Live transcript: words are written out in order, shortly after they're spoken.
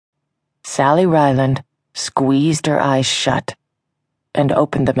Sally Ryland squeezed her eyes shut and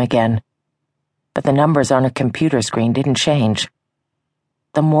opened them again, but the numbers on her computer screen didn't change.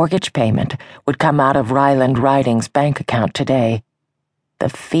 The mortgage payment would come out of Ryland Riding's bank account today. The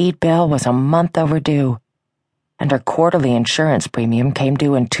feed bill was a month overdue, and her quarterly insurance premium came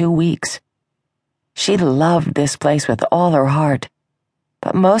due in 2 weeks. She loved this place with all her heart,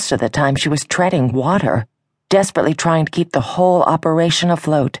 but most of the time she was treading water, desperately trying to keep the whole operation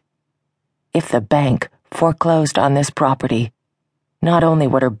afloat. If the bank foreclosed on this property, not only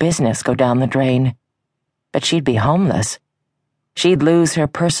would her business go down the drain, but she'd be homeless. She'd lose her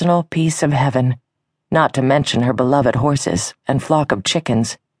personal piece of heaven, not to mention her beloved horses and flock of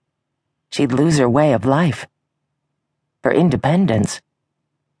chickens. She'd lose her way of life, her independence.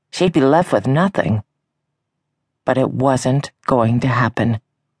 She'd be left with nothing. But it wasn't going to happen.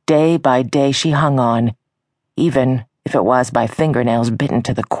 Day by day she hung on, even if it was by fingernails bitten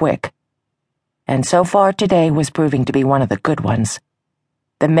to the quick. And so far today was proving to be one of the good ones.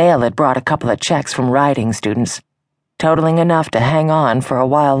 The mail had brought a couple of checks from riding students, totaling enough to hang on for a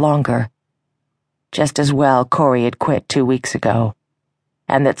while longer. Just as well Corey had quit 2 weeks ago,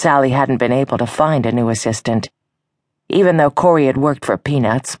 and that Sally hadn't been able to find a new assistant. Even though Corey had worked for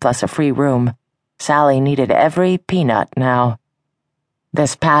peanuts plus a free room, Sally needed every peanut now.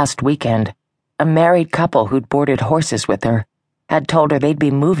 This past weekend, a married couple who'd boarded horses with her had told her they'd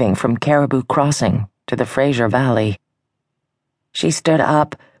be moving from Caribou Crossing to the Fraser Valley. She stood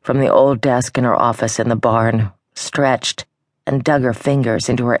up from the old desk in her office in the barn, stretched, and dug her fingers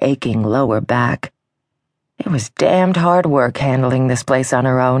into her aching lower back. It was damned hard work handling this place on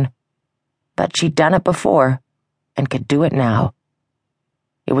her own, but she'd done it before and could do it now.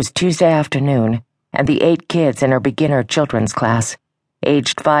 It was Tuesday afternoon, and the 8 kids in her beginner children's class,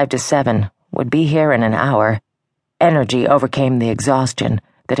 aged 5 to 7, would be here in an hour. Energy overcame the exhaustion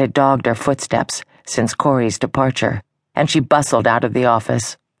that had dogged her footsteps since Corey's departure, and she bustled out of the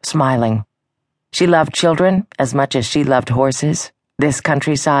office, smiling. She loved children as much as she loved horses, this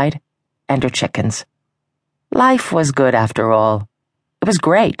countryside, and her chickens. Life was good after all. It was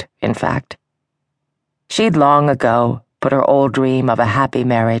great, in fact. She'd long ago put her old dream of a happy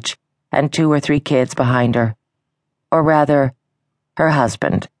marriage and 2 or 3 kids behind her. Or rather, her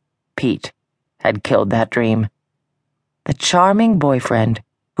husband, Pete, had killed that dream. The charming boyfriend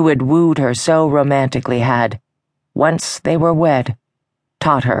who had wooed her so romantically had, once they were wed,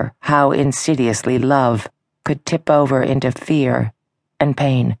 taught her how insidiously love could tip over into fear and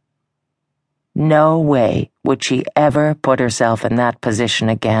pain. No way would she ever put herself in that position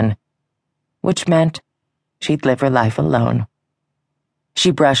again, which meant she'd live her life alone.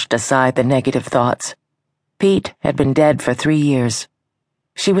 She brushed aside the negative thoughts. Pete had been dead for 3 years.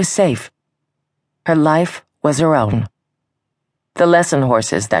 She was safe. Her life was her own. The lesson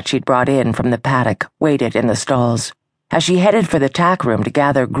horses that she'd brought in from the paddock waited in the stalls. As she headed for the tack room to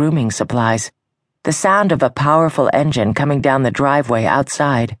gather grooming supplies, the sound of a powerful engine coming down the driveway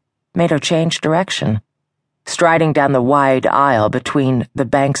outside made her change direction. Striding down the wide aisle between the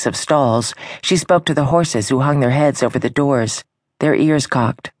banks of stalls, she spoke to the horses who hung their heads over the doors, their ears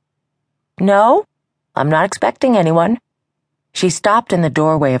cocked. "No, I'm not expecting anyone." She stopped in the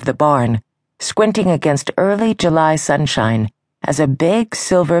doorway of the barn, squinting against early July sunshine as a big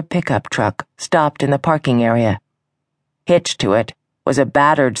silver pickup truck stopped in the parking area. Hitched to it was a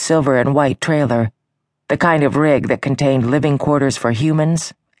battered silver and white trailer, the kind of rig that contained living quarters for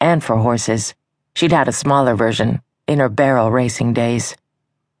humans and for horses. She'd had a smaller version in her barrel racing days.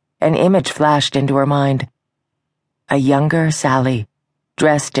 An image flashed into her mind. A younger Sally,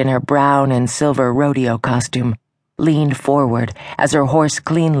 dressed in her brown and silver rodeo costume, leaned forward as her horse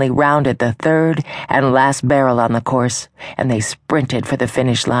cleanly rounded the 3rd and last barrel on the course, and they sprinted for the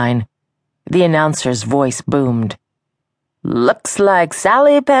finish line. The announcer's voice boomed. "Looks like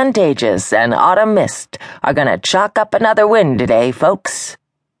Sally Pantages and Autumn Mist are gonna chalk up another win today, folks."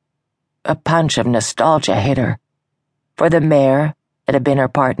 A punch of nostalgia hit her. For the mare that had been her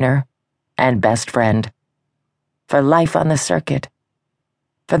partner and best friend. For life on the circuit.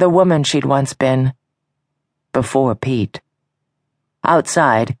 For the woman she'd once been. Before Pete.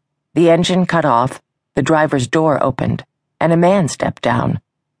 Outside, the engine cut off, the driver's door opened, and a man stepped down.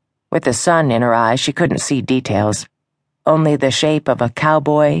 With the sun in her eyes, she couldn't see details. Only the shape of a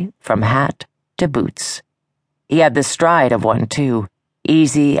cowboy from hat to boots. He had the stride of one, too,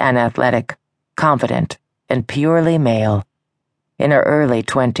 easy and athletic, confident and purely male. In her early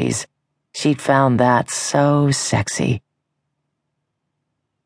 20s, she'd found that so sexy.